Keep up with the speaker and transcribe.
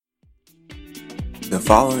The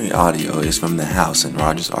following audio is from The House in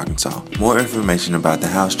Rogers, Arkansas. More information about The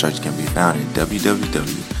House Church can be found at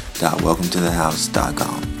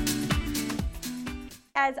www.welcometothehouse.com.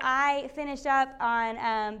 As I finish up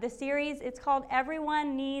on the series, it's called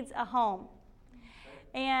Everyone Needs a Home.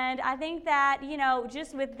 And I think that,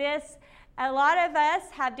 just with this, a lot of us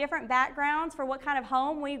have different backgrounds for what kind of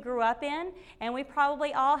home we grew up in, and we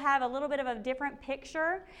probably all have a little bit of a different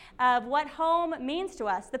picture of what home means to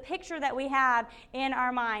us. The picture that we have in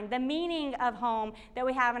our mind, the meaning of home that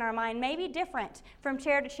we have in our mind may be different from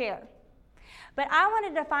chair to chair. But I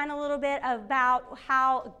wanted to find a little bit about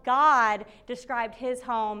how God described his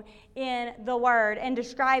home in the Word and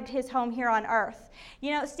described his home here on earth.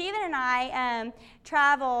 Stephen and I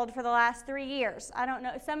traveled for the last 3 years. I don't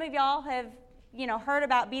know, some of y'all have heard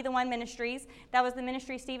about Be the One Ministries. That was the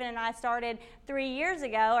ministry Stephen and I started 3 years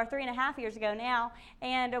ago, or 3.5 years ago now.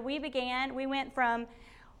 And we went from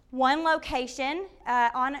one location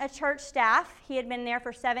on a church staff. He had been there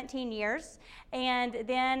for 17 years. And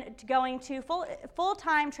then going to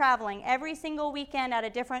full-time traveling every single weekend at a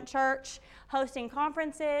different church, hosting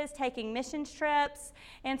conferences, taking missions trips.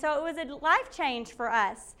 And so it was a life change for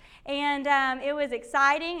us. And it was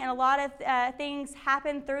exciting, and a lot of things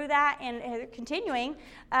happened through that and continuing,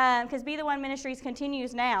 because Be the One Ministries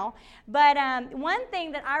continues now. But one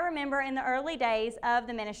thing that I remember in the early days of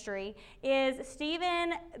the ministry is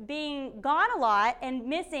Stephen being gone a lot and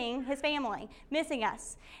missing his family, missing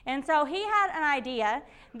us. And so he had an idea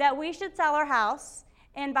that we should sell our house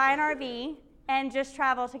and buy an RV and just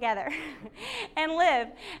travel together and live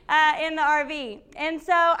in the RV. And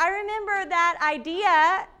so I remember that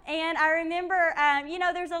idea, and I remember,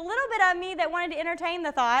 there's a little bit of me that wanted to entertain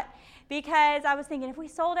the thought, because I was thinking, if we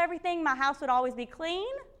sold everything, my house would always be clean.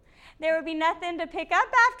 There would be nothing to pick up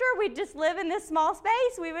after. We'd just live in this small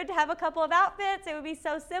space. We would have a couple of outfits. It would be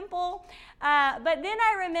so simple. But then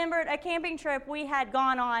I remembered a camping trip we had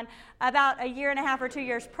gone on about 1.5 or 2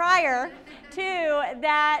 years prior to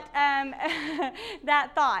that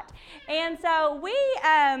that thought. And so we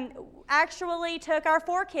actually took our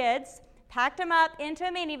 4 kids, packed them up into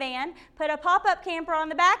a minivan, put a pop-up camper on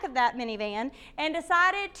the back of that minivan, and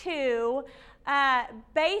decided to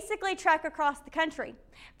basically trek across the country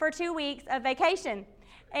for 2 weeks of vacation.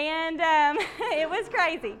 And it was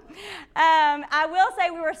crazy. I will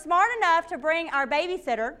say we were smart enough to bring our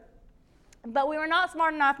babysitter, but we were not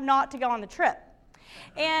smart enough not to go on the trip.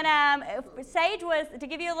 And Sage was, to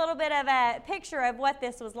give you a little bit of a picture of what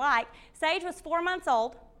this was like, Sage was 4 months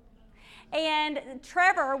old, and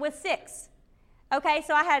Trevor was 6. Okay,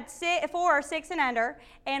 so I had 4, 6 and under,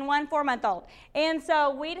 and 1 4-month-old. And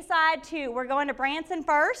so we decided we're going to Branson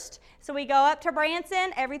first. So we go up to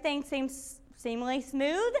Branson. Everything seems seemingly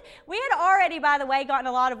smooth. We had already, by the way, gotten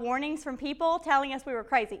a lot of warnings from people telling us we were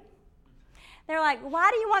crazy. They're like,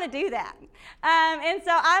 why do you want to do that? And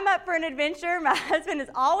so I'm up for an adventure. My husband is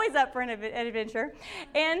always up for an adventure.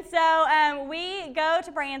 And so we go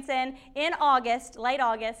to Branson in August, late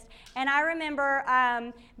August, and I remember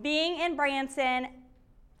being in Branson,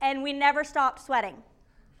 and we never stopped sweating.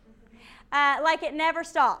 Like it never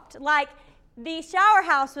stopped. Like the shower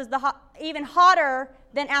house was even hotter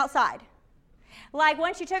than outside. Like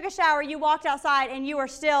once you took a shower, you walked outside and you were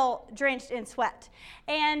still drenched in sweat.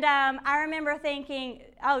 And I remember thinking,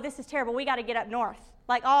 oh, this is terrible. We got to get up north.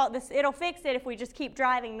 Like it'll fix it if we just keep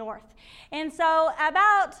driving north. And so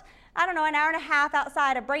about, an hour and a half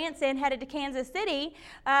outside of Branson, headed to Kansas City,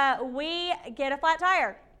 we get a flat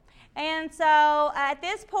tire. And so at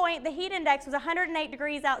this point, the heat index was 108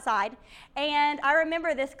 degrees outside. And I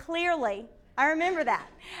remember this clearly. I remember that.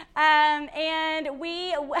 And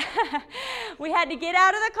we had to get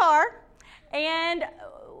out of the car. And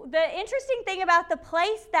the interesting thing about the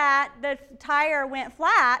place that the tire went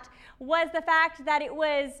flat was the fact that it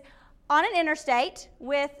was on an interstate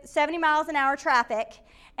with 70 miles an hour traffic.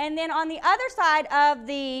 And then on the other side of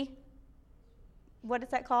the, what is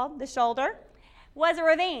that called? The shoulder, was a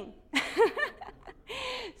ravine.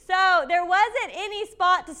 So there wasn't any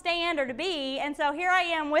spot to stand or to be, and so here I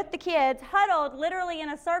am with the kids huddled literally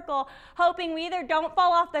in a circle, hoping we either don't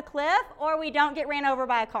fall off the cliff or we don't get ran over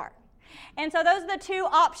by a car. And so those are the 2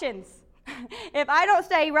 options. If I don't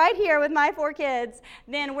stay right here with my 4 kids,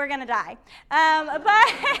 then we're going to die.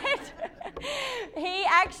 But he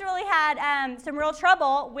actually had some real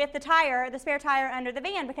trouble with the spare tire under the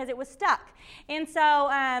van, because it was stuck. And so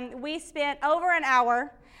we spent over an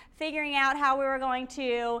hour figuring out how we were going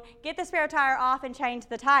to get the spare tire off and change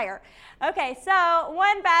the tire. Okay, so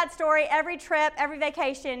one bad story, every trip, every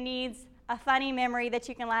vacation needs a funny memory that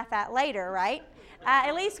you can laugh at later, right?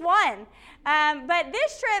 at least one. But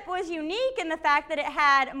this trip was unique in the fact that it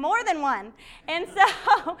had more than one. And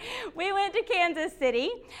so we went to Kansas City,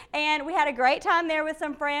 and we had a great time there with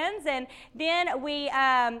some friends. And then we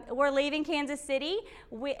were leaving Kansas City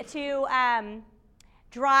to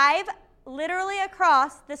drive literally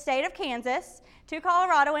across the state of Kansas to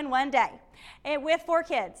Colorado in one day with 4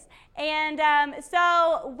 kids. And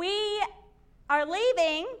so we are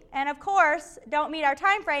leaving, and of course don't meet our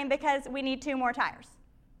time frame because we need 2 more tires.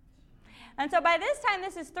 And so by this time,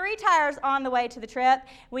 this is 3 tires on the way to the trip.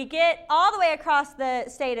 We get all the way across the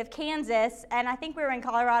state of Kansas, and I think we were in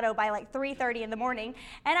Colorado by like 3:30 in the morning.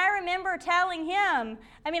 And I remember telling him,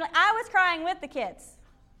 I was crying with the kids.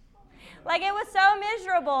 Like, it was so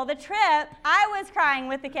miserable. The trip, I was crying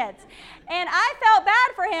with the kids. And I felt bad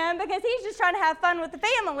for him because he's just trying to have fun with the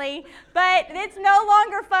family, but it's no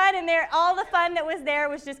longer fun, and all the fun that was there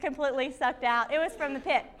was just completely sucked out. It was from the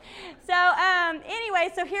pit. So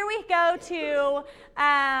anyway, so here we go to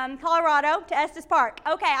Colorado, to Estes Park.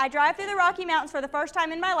 Okay, I drive through the Rocky Mountains for the first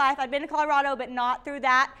time in my life. I'd been to Colorado, but not through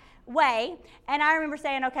that way. And I remember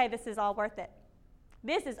saying, okay, this is all worth it.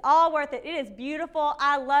 This is all worth it. It is beautiful.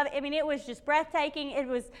 I love it. It was just breathtaking. It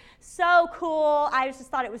was so cool. I just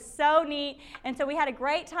thought it was so neat. And so we had a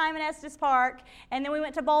great time in Estes Park. And then we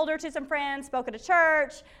went to Boulder to some friends, spoke at a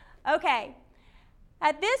church. Okay.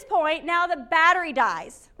 At this point, now the battery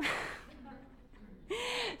dies.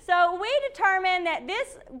 So we determined that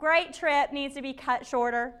this great trip needs to be cut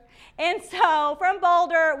shorter. And so from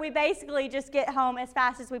Boulder, we basically just get home as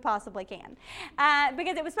fast as we possibly can.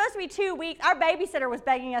 Because it was supposed to be 2 weeks. Our babysitter was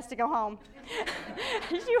begging us to go home.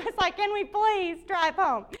 She was like, can we please drive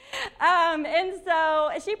home? And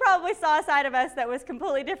so she probably saw a side of us that was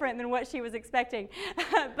completely different than what she was expecting.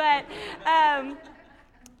 But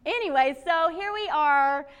anyway, so here we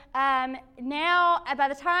are. Now, by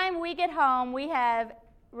the time we get home, we have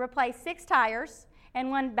replaced 6 tires and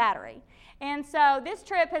 1 battery. And so this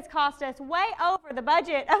trip has cost us way over the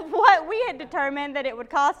budget of what we had determined that it would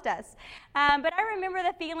cost us. But I remember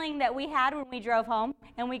the feeling that we had when we drove home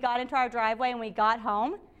and we got into our driveway and we got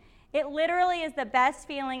home. It literally is the best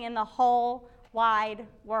feeling in the whole wide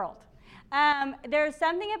world. There's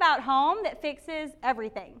something about home that fixes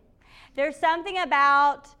everything. There's something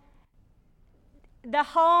about the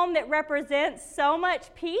home that represents so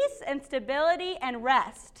much peace and stability and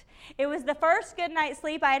rest. It was the first good night's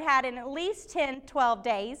sleep I had had in at least 10, 12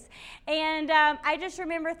 days. And I just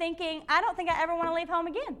remember thinking, I don't think I ever want to leave home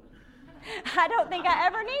again. I don't think I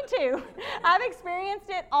ever need to. I've experienced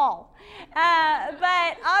it all.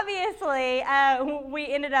 But obviously,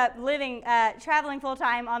 we ended up traveling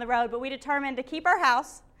full-time on the road, but we determined to keep our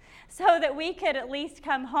house so that we could at least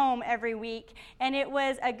come home every week. And it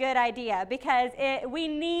was a good idea because we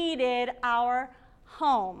needed our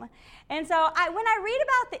home. And so when I read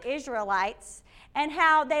about the Israelites and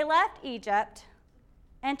how they left Egypt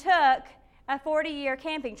and took a 40-year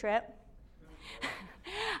camping trip,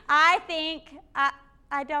 I think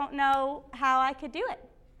I don't know how I could do it.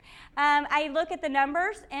 I look at the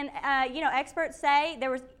numbers, and experts say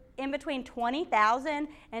there was in between 20,000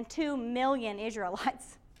 and 2 million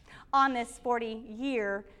Israelites on this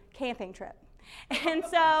 40-year camping trip. And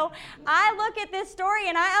so I look at this story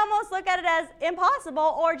and I almost look at it as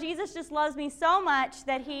impossible, or Jesus just loves me so much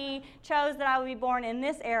that he chose that I would be born in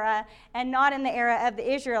this era and not in the era of the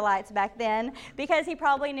Israelites back then, because he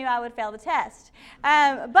probably knew I would fail the test.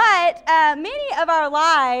 But many of our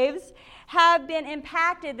lives have been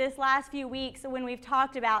impacted this last few weeks when we've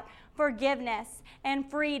talked about forgiveness and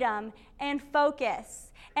freedom and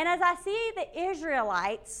focus. And as I see the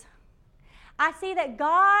Israelites, I see that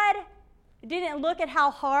God didn't look at how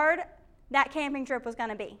hard that camping trip was going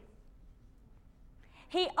to be.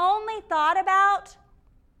 He only thought about,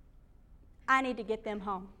 I need to get them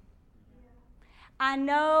home. I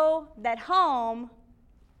know that home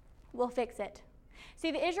will fix it. See,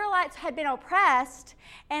 the Israelites had been oppressed,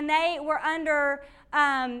 and they were under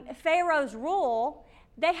Pharaoh's rule.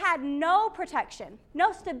 They had no protection,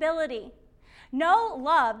 no stability, no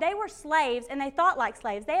love. They were slaves, and they thought like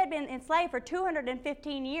slaves. They had been enslaved for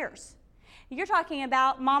 215 years. You're talking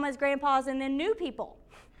about mamas, grandpas, and then new people.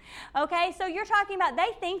 Okay, so you're talking about they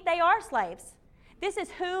think they are slaves. This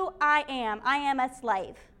is who I am. I am a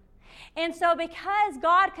slave. And so because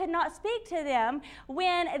God could not speak to them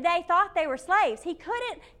when they thought they were slaves, he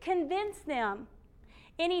couldn't convince them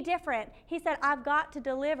any different. He said, I've got to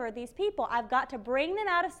deliver these people. I've got to bring them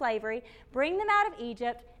out of slavery, bring them out of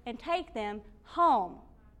Egypt, and take them home,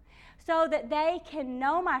 so that they can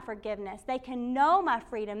know my forgiveness, they can know my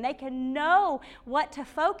freedom, they can know what to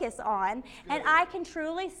focus on, and I can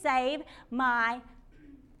truly save my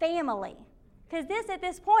family. because this at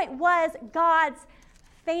this point was God's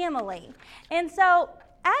family. And so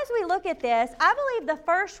as we look at this, I believe the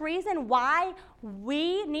first reason why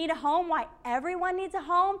we need a home, why everyone needs a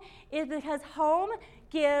home, is because home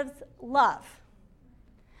gives love.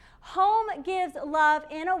 Home gives love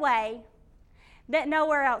in a way that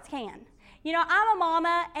nowhere else can. You know, I'm a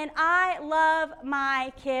mama, and I love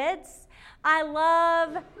my kids. I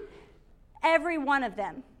love every one of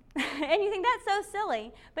them. And you think that's so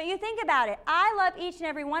silly, but you think about it. I love each and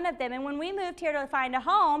every one of them, and when we moved here to find a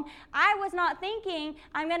home, I was not thinking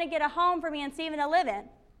I'm going to get a home for me and Stephen to live in.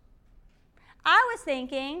 I was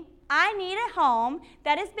thinking I need a home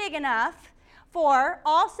that is big enough for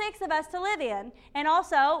all 6 of us to live in, and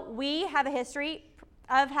also we have a history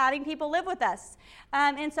of having people live with us.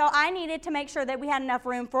 And so I needed to make sure that we had enough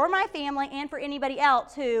room for my family and for anybody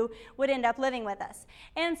else who would end up living with us.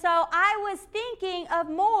 And so I was thinking of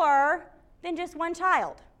more than just one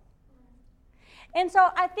child. And so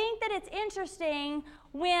I think that it's interesting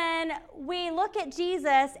when we look at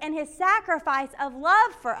Jesus and his sacrifice of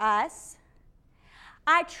love for us.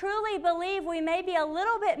 I truly believe we may be a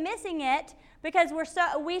little bit missing it because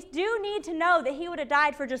we do need to know that he would have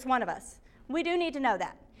died for just one of us. We do need to know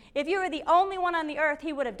that. If you were the only one on the earth,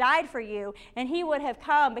 he would have died for you, and he would have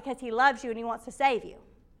come because he loves you and he wants to save you.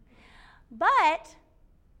 But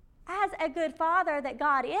as a good father that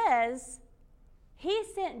God is, he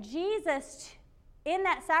sent Jesus in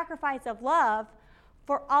that sacrifice of love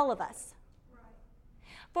for all of us.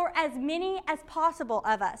 For as many as possible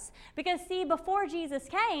of us. Because see, before Jesus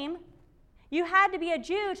came, you had to be a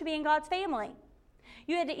Jew to be in God's family.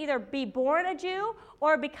 You had to either be born a Jew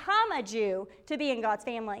or become a Jew to be in God's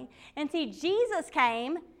family. And see, Jesus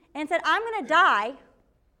came and said, I'm going to die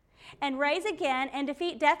and raise again and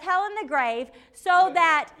defeat death, hell, and the grave so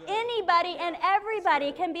that anybody and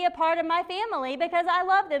everybody can be a part of my family because I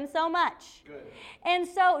love them so much. And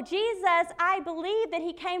so Jesus, I believe that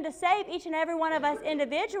he came to save each and every one of us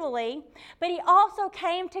individually, but he also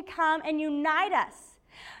came to come and unite us.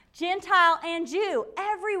 Gentile and Jew,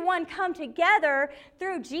 everyone come together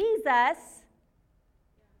through Jesus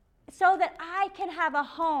so that I can have a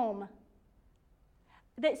home,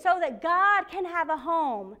 so that God can have a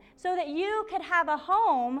home, so that you could have a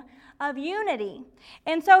home of unity.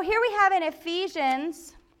 And so here we have in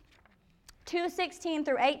Ephesians 2:16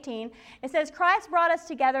 through 18, it says, Christ brought us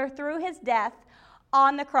together through his death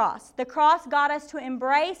on the cross. The cross got us to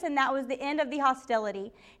embrace, and that was the end of the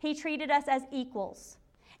hostility. He treated us as equals,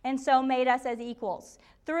 and so made us as equals.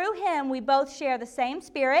 Through him, we both share the same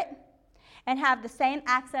Spirit and have the same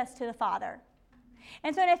access to the Father.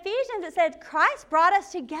 And so in Ephesians, it says, Christ brought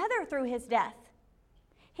us together through his death.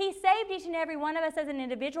 He saved each and every one of us as an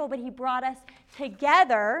individual, but he brought us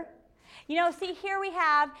together. You know, see, here we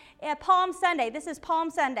have Palm Sunday. This is Palm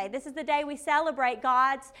Sunday. This is the day we celebrate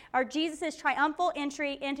Jesus' triumphal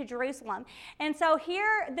entry into Jerusalem. And so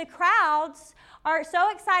here the crowds are so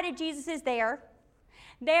excited Jesus is there.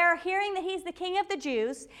 They're hearing that he's the King of the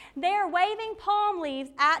Jews. They're waving palm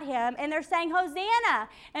leaves at him, and they're saying, Hosanna.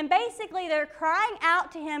 And basically, they're crying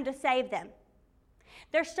out to him to save them.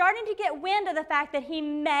 They're starting to get wind of the fact that he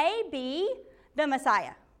may be the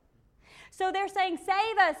Messiah. So they're saying,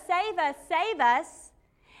 save us, save us, save us.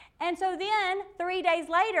 And so then, 3 days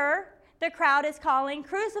later, the crowd is calling,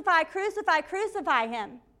 crucify, crucify, crucify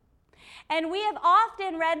him. And we have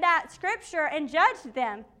often read that scripture and judged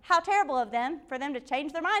them. How terrible of them for them to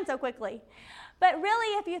change their mind so quickly. But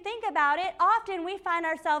really, if you think about it, often we find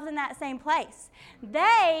ourselves in that same place.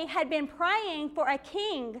 They had been praying for a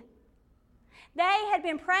king. They had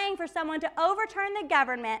been praying for someone to overturn the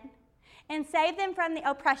government and save them from the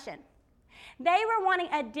oppression. They were wanting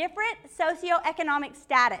a different socioeconomic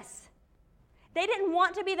status. They didn't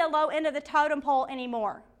want to be the low end of the totem pole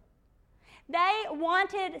anymore. They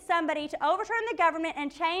wanted somebody to overturn the government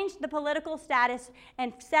and change the political status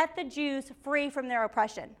and set the Jews free from their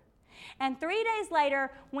oppression. And 3 days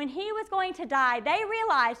later, when he was going to die, they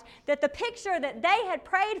realized that the picture that they had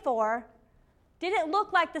prayed for didn't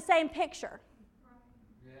look like the same picture.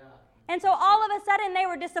 And so all of a sudden they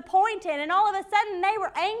were disappointed, and all of a sudden they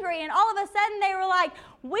were angry, and all of a sudden they were like,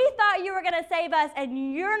 we thought you were going to save us,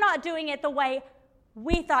 and you're not doing it the way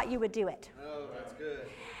we thought you would do it. Oh, that's good.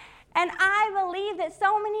 And I believe that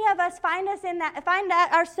so many of us find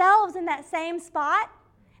ourselves in that same spot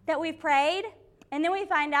that we prayed, and then we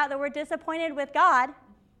find out that we're disappointed with God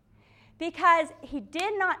because he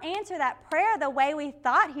did not answer that prayer the way we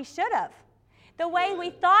thought he should have. The way we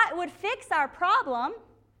thought would fix our problem,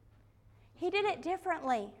 he did it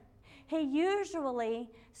differently. He usually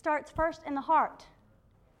starts first in the heart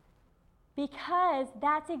because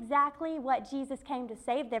that's exactly what Jesus came to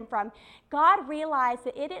save them from. God realized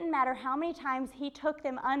that it didn't matter how many times he took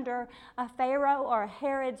them under a Pharaoh or a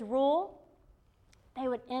Herod's rule, they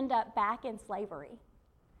would end up back in slavery.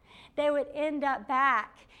 They would end up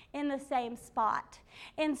back in the same spot.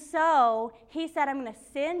 And so he said, I'm going to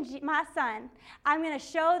send my son. I'm going to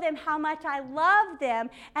show them how much I love them,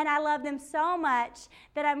 and I love them so much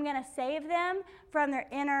that I'm going to save them from their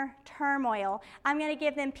inner turmoil. I'm going to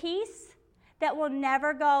give them peace that will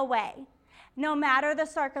never go away, no matter the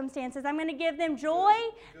circumstances. I'm going to give them joy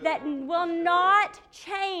that will not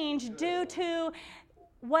change due to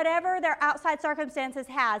whatever their outside circumstances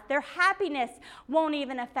has. Their happiness won't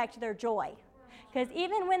even affect their joy. Because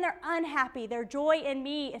even when they're unhappy, their joy in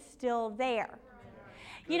me is still there.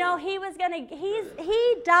 You know, he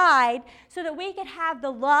died so that we could have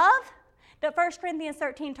the love that 1 Corinthians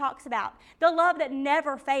 13 talks about, the love that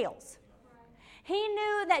never fails. He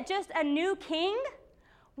knew that just a new king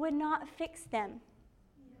would not fix them.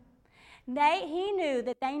 He knew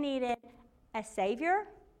that they needed a Savior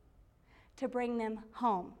to bring them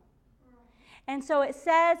home. And so it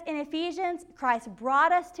says in Ephesians, Christ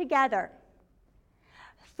brought us together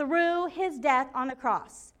through his death on the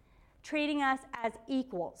cross, treating us as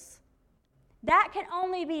equals. That can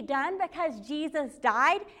only be done because Jesus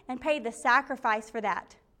died and paid the sacrifice for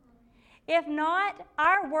that. If not,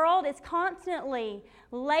 our world is constantly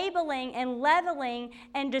labeling and leveling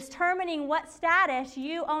and determining what status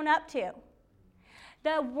you own up to.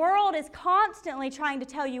 The world is constantly trying to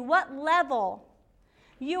tell you what level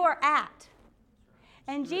you are at.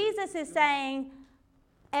 And Jesus is saying,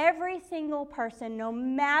 every single person, no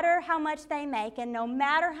matter how much they make, and no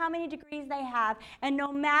matter how many degrees they have, and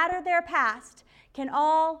no matter their past, can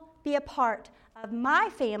all be a part of my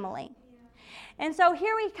family. And so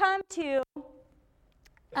here we come to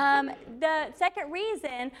the second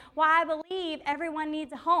reason why I believe everyone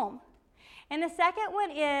needs a home. And the second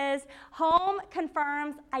one is home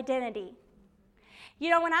confirms identity. You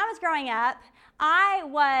know, when I was growing up, I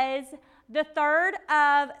was the third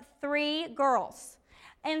of 3 girls.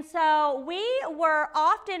 And so we were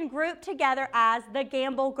often grouped together as the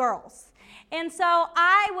Gamble girls. And so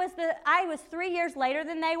I was 3 years later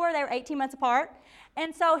than they were. They were 18 months apart.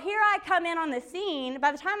 And so here I come in on the scene.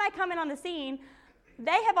 By the time I come in on the scene,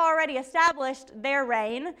 they have already established their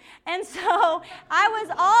reign. And so I was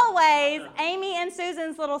always Amy and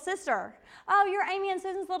Susan's little sister. Oh, you're Amy and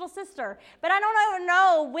Susan's little sister. But I don't ever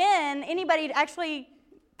know when anybody actually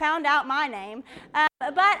found out my name.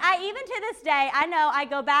 But even to this day, I know I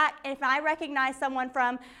go back, if I recognize someone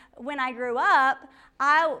from when I grew up,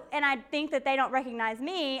 and I think that they don't recognize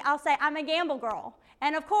me, I'll say, I'm a Gamble girl.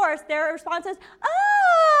 And of course, their response is,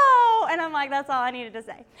 oh! And I'm like, that's all I needed to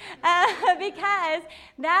say. Because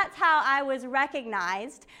that's how I was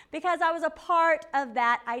recognized, because I was a part of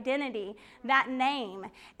that identity, that name.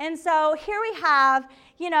 And so here we have,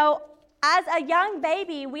 you know, as a young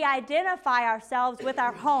baby, we identify ourselves with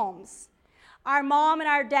our homes, our mom and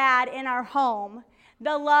our dad in our home,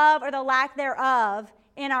 the love or the lack thereof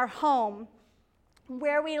in our home,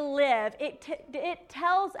 where we live. It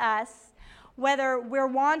tells us whether we're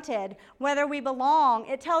wanted, whether we belong.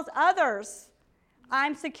 It tells others,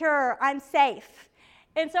 I'm secure, I'm safe.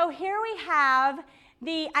 And so here we have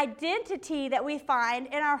the identity that we find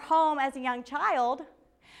in our home as a young child,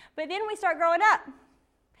 but then we start growing up.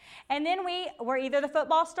 And then we're either the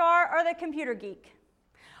football star or the computer geek.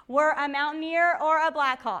 We're a mountaineer or a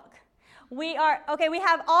Blackhawk. We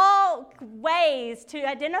have all ways to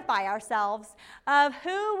identify ourselves of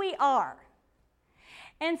who we are.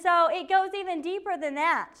 And so it goes even deeper than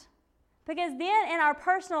that, because then in our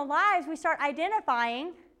personal lives, we start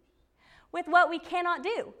identifying with what we cannot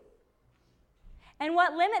do and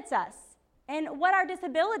what limits us and what our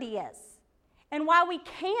disability is and why we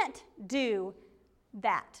can't do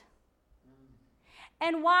that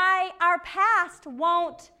and why our past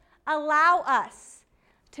won't allow us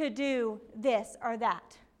to do this or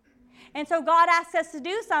that. And so God asks us to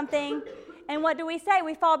do something, and what do we say?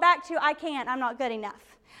 We fall back to, I can't, I'm not good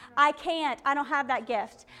enough. I can't, I don't have that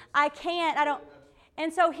gift. I can't, I don't.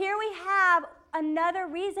 And so here we have another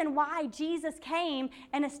reason why Jesus came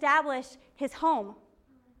and established his home,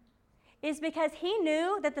 is because he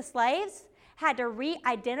knew that the slaves had to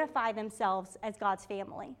re-identify themselves as God's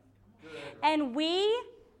family. And we,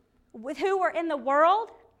 who were in the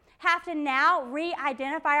world, have to now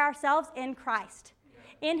re-identify ourselves in Christ,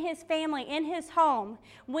 in his family, in his home.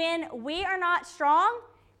 When we are not strong,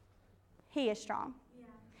 he is strong.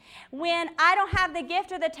 When I don't have the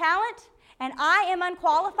gift or the talent, and I am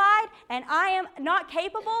unqualified, and I am not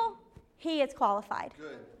capable, He is qualified.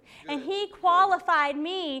 Good. And He qualified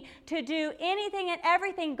me to do anything and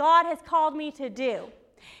everything God has called me to do.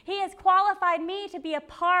 He has qualified me to be a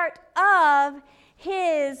part of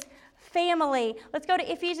His family. Let's go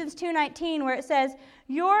to Ephesians 2:19 where it says,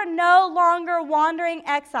 "You're no longer wandering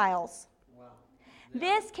exiles. Wow.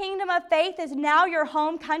 This kingdom of faith is now your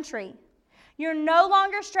home country. You're no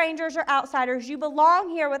longer strangers or outsiders. You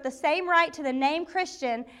belong here with the same right to the name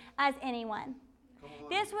Christian as anyone."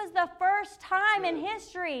 This was the first time in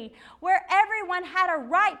history where everyone had a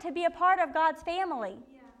right to be a part of God's family.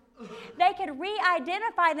 They could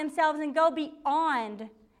re-identify themselves and go beyond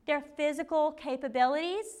their physical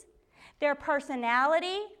capabilities, their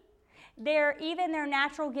personality, even their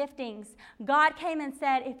natural giftings. God came and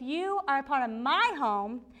said, if you are a part of my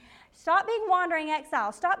home, stop being wandering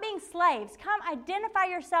exiles. Stop being slaves. Come identify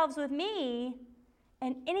yourselves with me,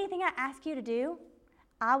 and anything I ask you to do,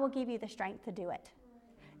 I will give you the strength to do it.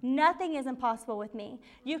 Nothing is impossible with me.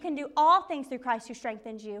 You can do all things through Christ who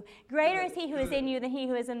strengthens you. Greater is He who is in you than he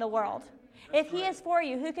who is in the world. If He is for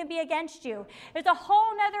you, who can be against you? There's a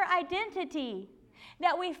whole other identity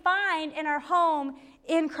that we find in our home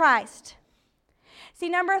in Christ. See,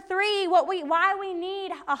 number 3, why we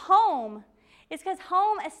need a home is because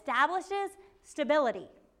home establishes stability.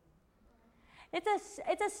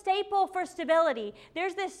 It's a staple for stability.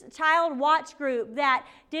 There's this child watch group that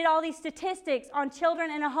did all these statistics on children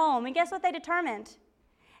in a home. And guess what they determined?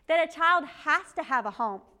 That a child has to have a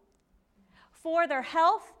home for their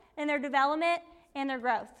health and their development and their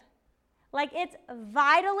growth. Like, it's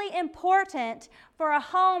vitally important for a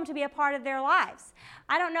home to be a part of their lives.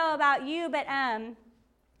 I don't know about you, but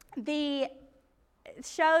the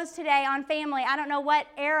shows today on family, I don't know what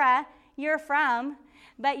era you're from,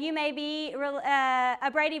 but you may be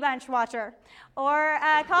a Brady Bunch watcher, or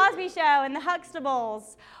a Cosby Show and the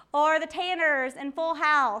Huxtables, or the Tanners and Full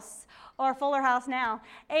House, or Fuller House now.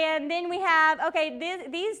 And then we have,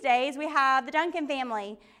 these days we have the Duncan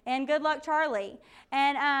family and Good Luck Charlie.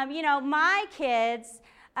 And, my kids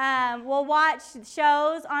will watch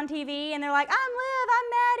shows on TV and they're like, I'm Liv, I'm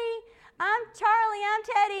Maddie, I'm Charlie, I'm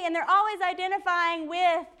Teddy. And they're always identifying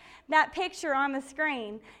with that picture on the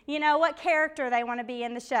screen, what character they want to be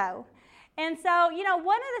in the show. And so,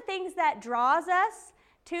 one of the things that draws us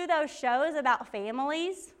to those shows about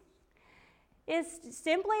families is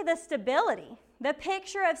simply the stability, the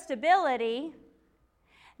picture of stability.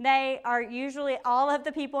 They are usually, all of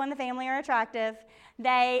the people in the family are attractive.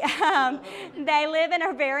 They live in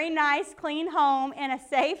a very nice, clean home in a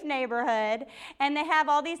safe neighborhood, and they have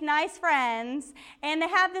all these nice friends, and they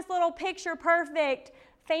have this little picture-perfect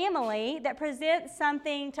family that presents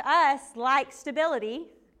something to us like stability.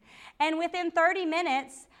 And within 30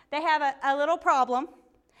 minutes, they have a little problem.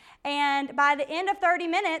 And by the end of 30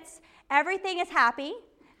 minutes, everything is happy.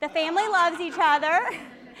 The family loves each other.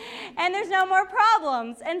 And there's no more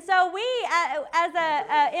problems. And so we,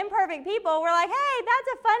 as imperfect people, we're like, hey,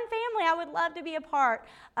 that's a fun family. I would love to be a part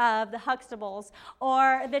of the Huxtables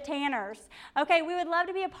or the Tanners. Okay, we would love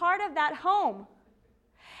to be a part of that home.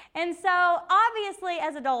 And so, obviously,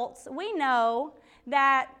 as adults, we know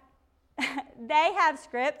that they have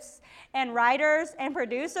scripts and writers and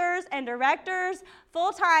producers and directors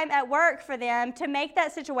full-time at work for them to make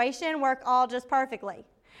that situation work all just perfectly.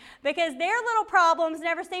 Because their little problems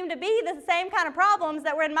never seem to be the same kind of problems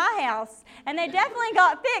that were in my house. And they definitely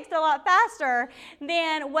got fixed a lot faster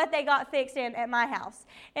than what they got fixed in at my house.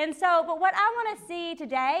 And so, but what I want to see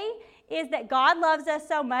today is that God loves us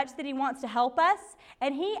so much that He wants to help us,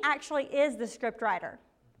 and He actually is the script writer.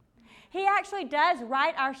 He actually does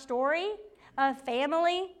write our story of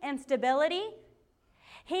family and stability.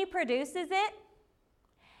 He produces it,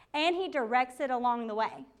 and He directs it along the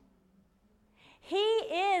way. He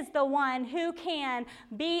is the one who can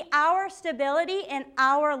be our stability in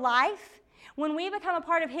our life. When we become a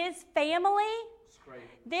part of His family,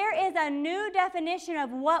 there is a new definition of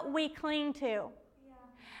what we cling to.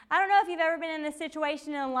 I don't know if you've ever been in a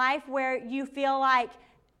situation in life where you feel like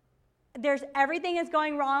everything is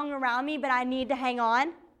going wrong around me, but I need to hang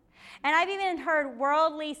on. And I've even heard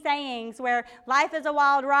worldly sayings where life is a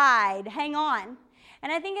wild ride, hang on.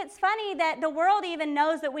 And I think it's funny that the world even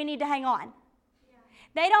knows that we need to hang on.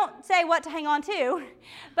 They don't say what to hang on to,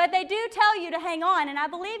 but they do tell you to hang on. And I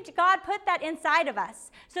believe God put that inside of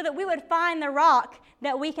us so that we would find the rock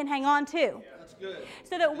that we can hang on to. That's good.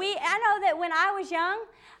 So that I know that when I was young,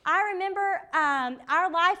 I remember our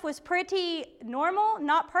life was pretty normal,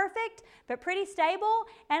 not perfect, but pretty stable.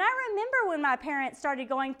 And I remember when my parents started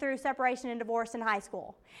going through separation and divorce in high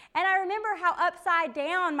school. And I remember how upside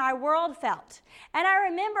down my world felt. And I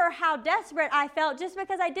remember how desperate I felt just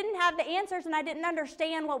because I didn't have the answers and I didn't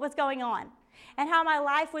understand what was going on and how my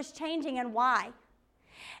life was changing and why.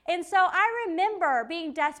 And so I remember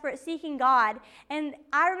being desperate, seeking God. And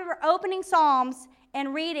I remember opening Psalms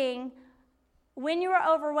and reading, "When you are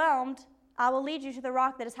overwhelmed, I will lead you to the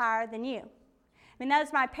rock that is higher than you." I mean,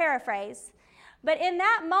 that's my paraphrase. But in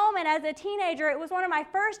that moment as a teenager, it was one of my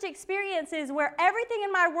first experiences where everything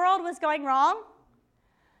in my world was going wrong.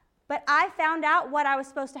 But I found out what I was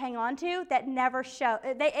supposed to hang on to that never showed.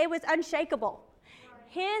 It was unshakable.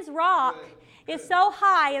 His rock is so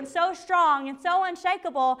high and so strong and so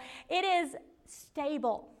unshakable, it is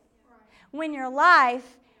stable. When your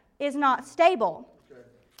life is not stable.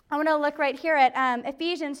 I want to look right here at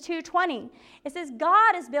Ephesians 2:20. It says,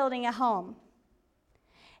 God is building a home.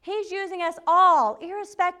 He's using us all,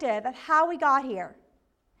 irrespective of how we got here,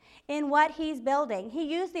 in what he's building. He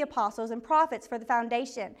used the apostles and prophets for the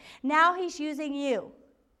foundation. Now he's using you,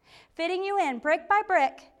 fitting you in brick by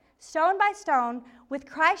brick, stone by stone, with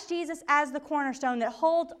Christ Jesus as the cornerstone that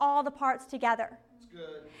holds all the parts together.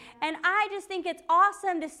 Good. And I just think it's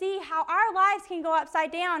awesome to see how our lives can go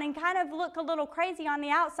upside down and kind of look a little crazy on the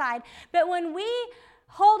outside. But when we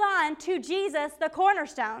hold on to Jesus, the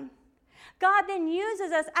cornerstone, God then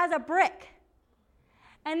uses us as a brick.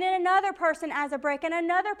 And then another person as a brick and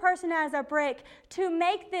another person as a brick to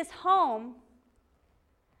make this home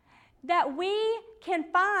that we can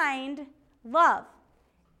find love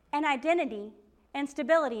and identity and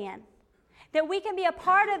stability in. That we can be a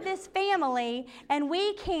part of this family and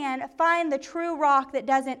we can find the true rock that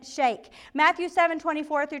doesn't shake. Matthew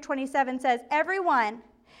 7:24-27 says, "Everyone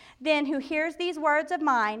then who hears these words of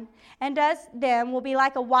mine and does them will be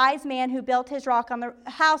like a wise man who built his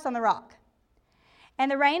house on the rock.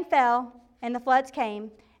 And the rain fell and the floods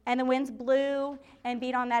came and the winds blew and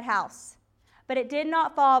beat on that house. But it did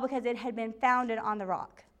not fall because it had been founded on the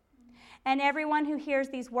rock. And everyone who hears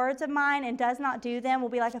these words of mine and does not do them will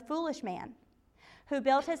be like a foolish man who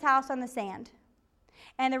built his house on the sand.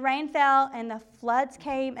 And the rain fell, and the floods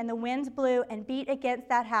came, and the winds blew and beat against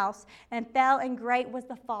that house, and fell, and great was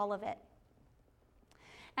the fall of it."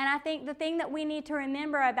 And I think the thing that we need to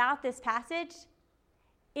remember about this passage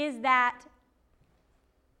is that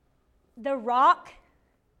the rock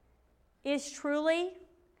is truly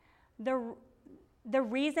the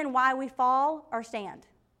reason why we fall or stand.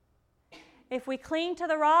 If we cling to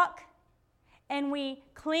the rock and we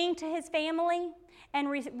cling to his family and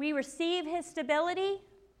we receive his stability,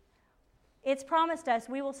 it's promised us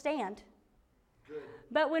we will stand. Good.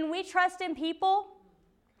 But when we trust in people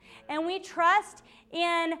and we trust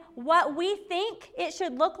in what we think it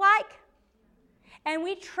should look like, and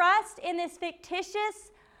we trust in this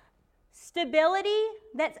fictitious stability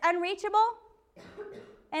that's unreachable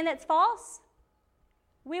and that's false,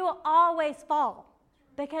 we will always fall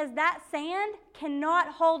because that sand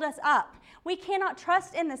cannot hold us up. We cannot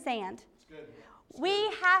trust in the sand. We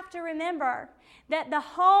have to remember that the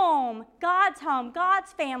home, God's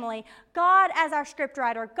family, God as our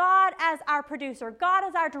scriptwriter, God as our producer, God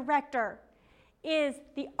as our director, is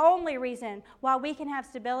the only reason why we can have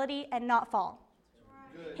stability and not fall.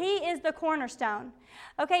 Good. He is the cornerstone.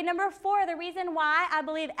 Okay, number 4, the reason why I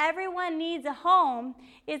believe everyone needs a home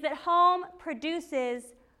is that home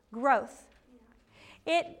produces growth.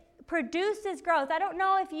 It produces growth. I don't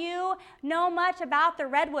know if you know much about the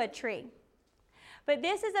redwood tree. But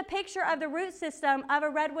this is a picture of the root system of a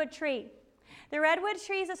redwood tree. The redwood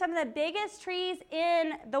trees are some of the biggest trees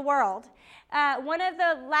in the world. One of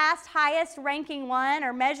the last highest ranking one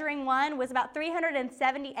or measuring one was about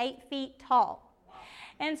 378 feet tall. Wow.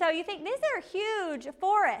 And so you think these are huge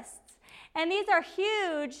forests. And these are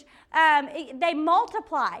huge, they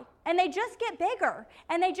multiply and they just get bigger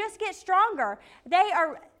and they just get stronger. They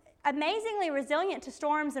are amazingly resilient to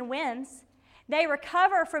storms and winds. They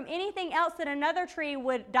recover from anything else that another tree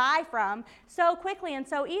would die from so quickly and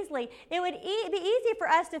so easily. It would be easy for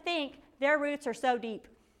us to think their roots are so deep.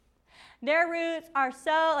 Their roots are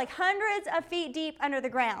so like hundreds of feet deep under the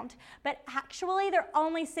ground, but actually they're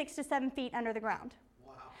only 6 to 7 feet under the ground.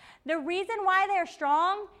 Wow. The reason why they're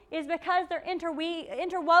strong is because they're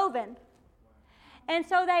interwoven. And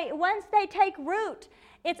so once they take root,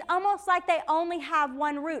 it's almost like they only have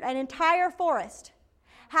one root. An entire forest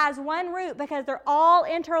has one root because they're all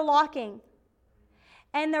interlocking.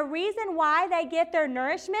 And the reason why they get their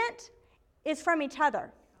nourishment is from each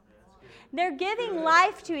other. They're giving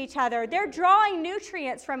life to each other. They're drawing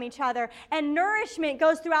nutrients from each other, and nourishment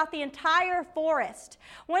goes throughout the entire forest.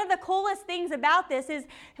 One of the coolest things about this is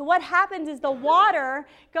what happens is the water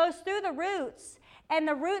goes through the roots, and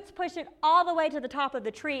the roots push it all the way to the top of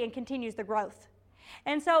the tree and continues the growth.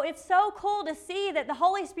 And so it's so cool to see that the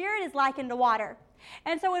Holy Spirit is likened to water.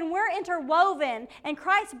 And so when we're interwoven and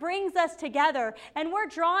Christ brings us together and we're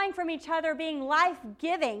drawing from each other, being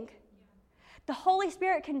life-giving, the Holy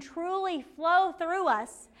Spirit can truly flow through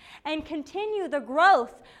us and continue the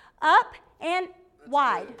growth up and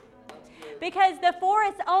wide. Because the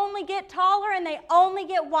forests only get taller and they only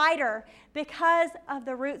get wider because of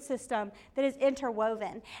the root system that is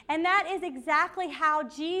interwoven. And that is exactly how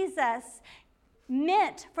Jesus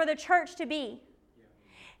meant for the church to be.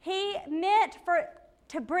 He meant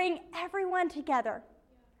to bring everyone together,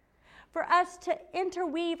 for us to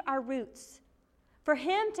interweave our roots, for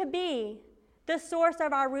Him to be the source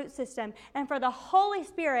of our root system, and for the Holy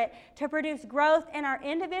Spirit to produce growth in our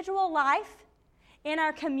individual life, in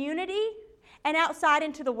our community, and outside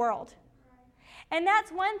into the world. And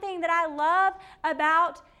that's one thing that I love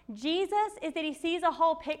about Jesus, is that He sees a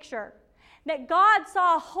whole picture. That God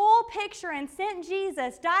saw a whole picture and sent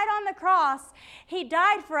Jesus, died on the cross. He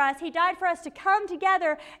died for us. He died for us to come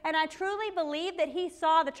together. And I truly believe that He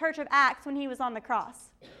saw the church of Acts when He was on the cross.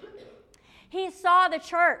 He saw the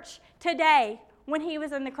church today when He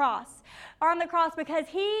was on the cross, because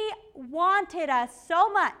He wanted us so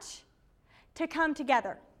much to come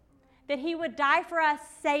together, that He would die for us,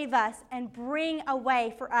 save us, and bring a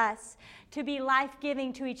way for us to be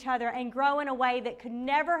life-giving to each other and grow in a way that could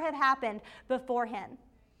never have happened before Him.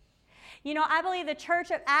 You know, I believe the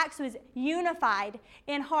church of Acts was unified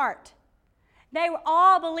in heart. They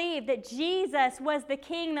all believed that Jesus was the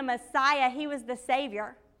King, the Messiah. He was the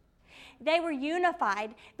Savior. They were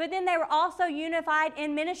unified, but then they were also unified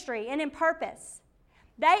in ministry and in purpose.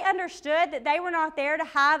 They understood that they were not there to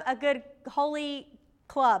have a good, holy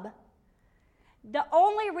club. The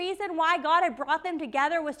only reason why God had brought them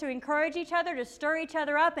together was to encourage each other, to stir each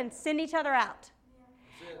other up, and send each other out.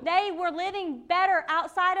 They were living better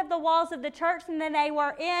outside of the walls of the church than they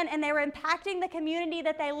were in, and they were impacting the community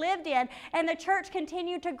that they lived in, and the church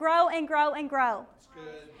continued to grow and grow and grow. That's good.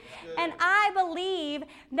 That's good. And I believe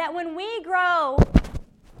that when we grow,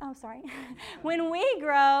 when we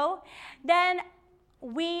grow, then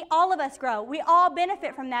all of us grow. We all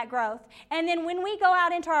benefit from that growth. And then when we go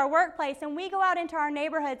out into our workplace and we go out into our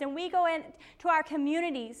neighborhoods and we go into our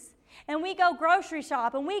communities and we go grocery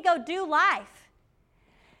shop and we go do life,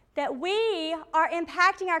 that we are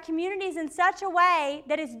impacting our communities in such a way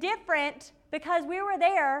that is different because we were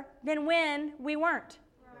there than when we weren't.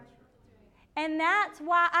 And that's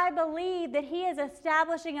why I believe that He is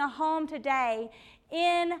establishing a home today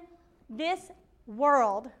in this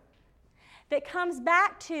world that comes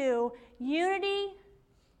back to unity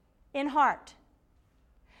in heart,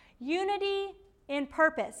 unity in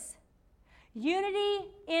purpose, unity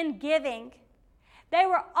in giving. They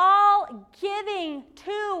were all giving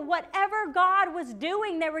to whatever God was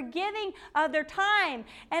doing. They were giving of their time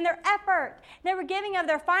and their effort. They were giving of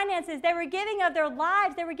their finances. They were giving of their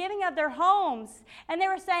lives. They were giving of their homes. And they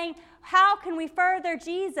were saying, how can we further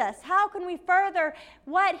Jesus? How can we further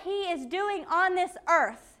what He is doing on this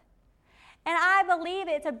earth? And I believe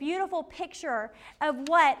it's a beautiful picture of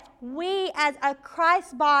what we as a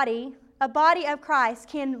Christ body, a body of Christ,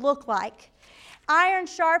 can look like. Iron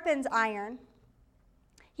sharpens iron.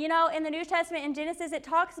 You know, in the New Testament, in Genesis, it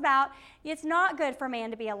talks about it's not good for man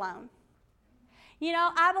to be alone. You know,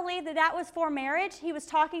 I believe that was for marriage. He was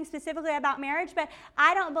talking specifically about marriage, but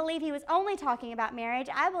I don't believe He was only talking about marriage.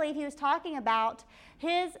 I believe He was talking about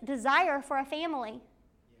His desire for a family.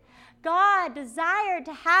 God desired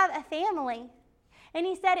to have a family. And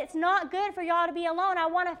He said, it's not good for y'all to be alone. I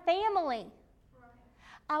want a family.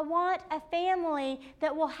 I want a family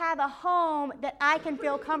that will have a home that I can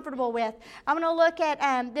feel comfortable with. I'm going to look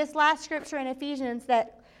at this last scripture in Ephesians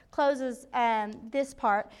that closes this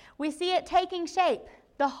part. We see it taking shape.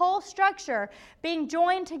 The whole structure being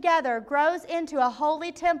joined together grows into a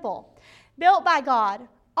holy temple built by God.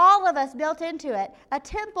 All of us built into it. A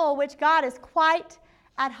temple which God is quite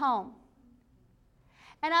at home.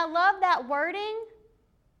 And I love that wording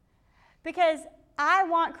because I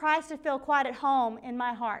want Christ to feel quite at home in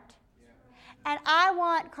my heart. And I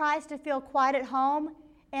want Christ to feel quite at home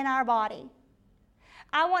in our body.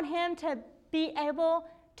 I want Him to be able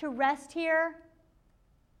to rest here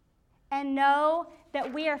and know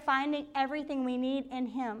that we are finding everything we need in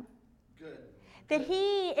Him. Good. That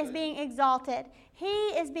He is being exalted. He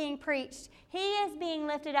is being preached. He is being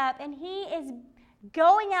lifted up. And He is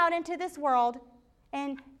going out into this world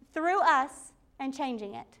and through us and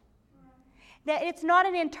changing it. That it's not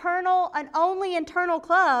an only internal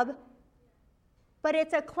club, but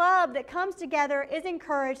it's a club that comes together, is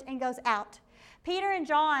encouraged, and goes out. Peter and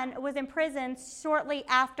John was in prison shortly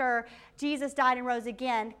after Jesus died and rose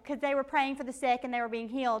again because they were praying for the sick and they were being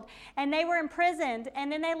healed. And they were imprisoned,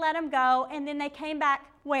 and then they let them go, and then they came back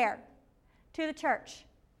where? To the church.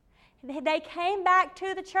 They came back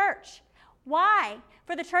to the church. Why?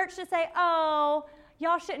 For the church to say, oh,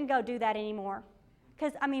 y'all shouldn't go do that anymore.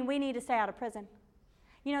 Because, we need to stay out of prison.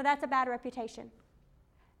 That's a bad reputation.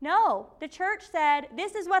 No, the church said,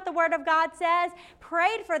 this is what the Word of God says,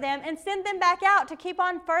 prayed for them, and sent them back out to keep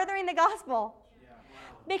on furthering the gospel. Yeah,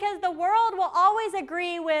 wow. Because the world will always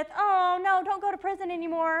agree with, oh, no, don't go to prison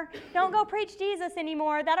anymore. Don't go preach Jesus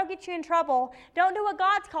anymore. That'll get you in trouble. Don't do what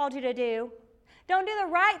God's called you to do. Don't do the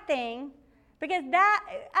right thing, because that,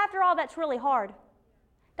 after all, that's really hard.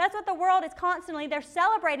 That's what the world is constantly, they're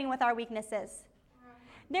celebrating with our weaknesses.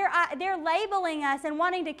 They're labeling us and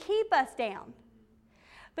wanting to keep us down.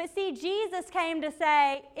 But see, Jesus came to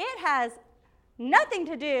say, it has nothing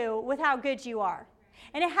to do with how good you are.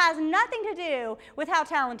 And it has nothing to do with how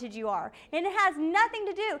talented you are. And it has nothing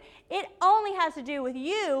to do, it only has to do with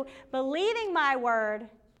you believing my word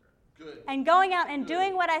and going out and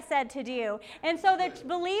doing what I said to do. And so the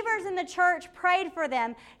believers in the church prayed for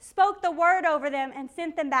them, spoke the word over them, and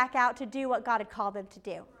sent them back out to do what God had called them to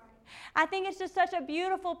do. I think it's just such a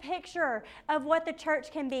beautiful picture of what the church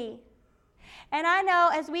can be. And I know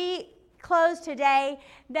as we close today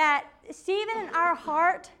that Stephen in our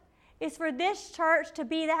heart is for this church to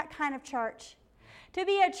be that kind of church. To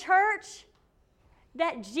be a church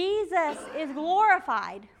that Jesus is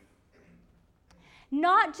glorified.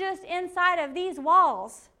 Not just inside of these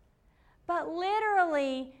walls, but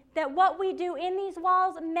literally that what we do in these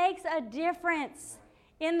walls makes a difference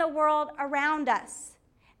in the world around us.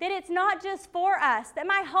 That it's not just for us, that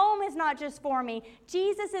my home is not just for me.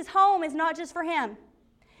 Jesus' home is not just for him.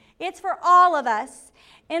 It's for all of us.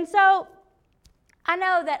 And so I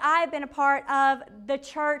know that I've been a part of the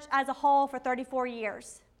church as a whole for 34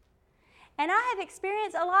 years. And I have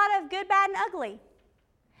experienced a lot of good, bad, and ugly.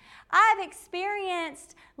 I've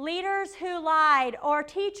experienced leaders who lied, or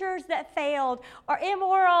teachers that failed, or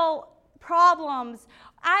immoral problems.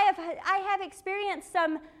 I have experienced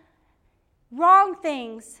some wrong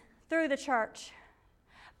things through the church.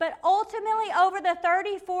 But ultimately, over the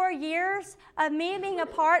 34 years of me being a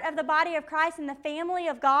part of the body of Christ and the family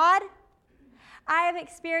of God, I have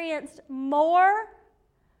experienced more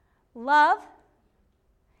love.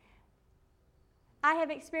 I have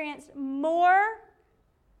experienced more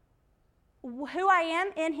who I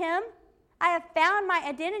am in him. I have found my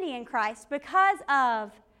identity in Christ because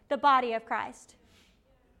of the body of Christ.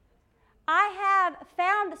 I have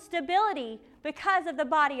found stability because of the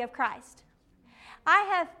body of Christ. I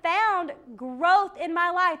have found growth in my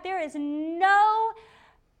life. There is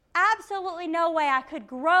absolutely no way I could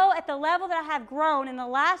grow at the level that I have grown in the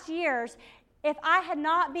last years if I had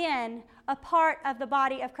not been a part of the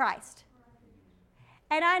body of Christ.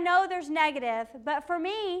 And I know there's negative, but for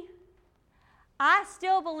me, I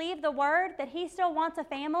still believe the word that he still wants a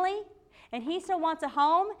family and he still wants a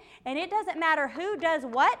home, and it doesn't matter who does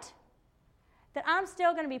what, that I'm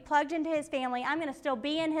still going to be plugged into his family. I'm going to still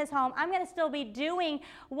be in his home. I'm going to still be doing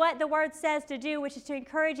what the word says to do, which is to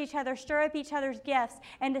encourage each other, stir up each other's gifts,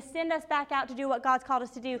 and to send us back out to do what God's called us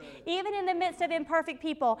to do, even in the midst of imperfect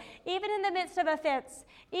people, even in the midst of offense,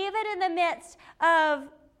 even in the midst of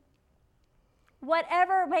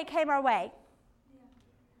whatever may come our way.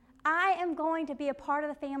 I am going to be a part of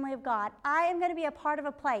the family of God. I am going to be a part of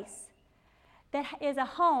a place that is a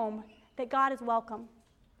home that God is welcome.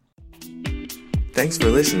 Thanks for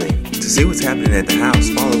listening. To see what's happening at the house,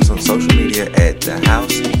 follow us on social media at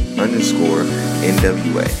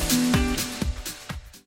 @thehouse_NWA.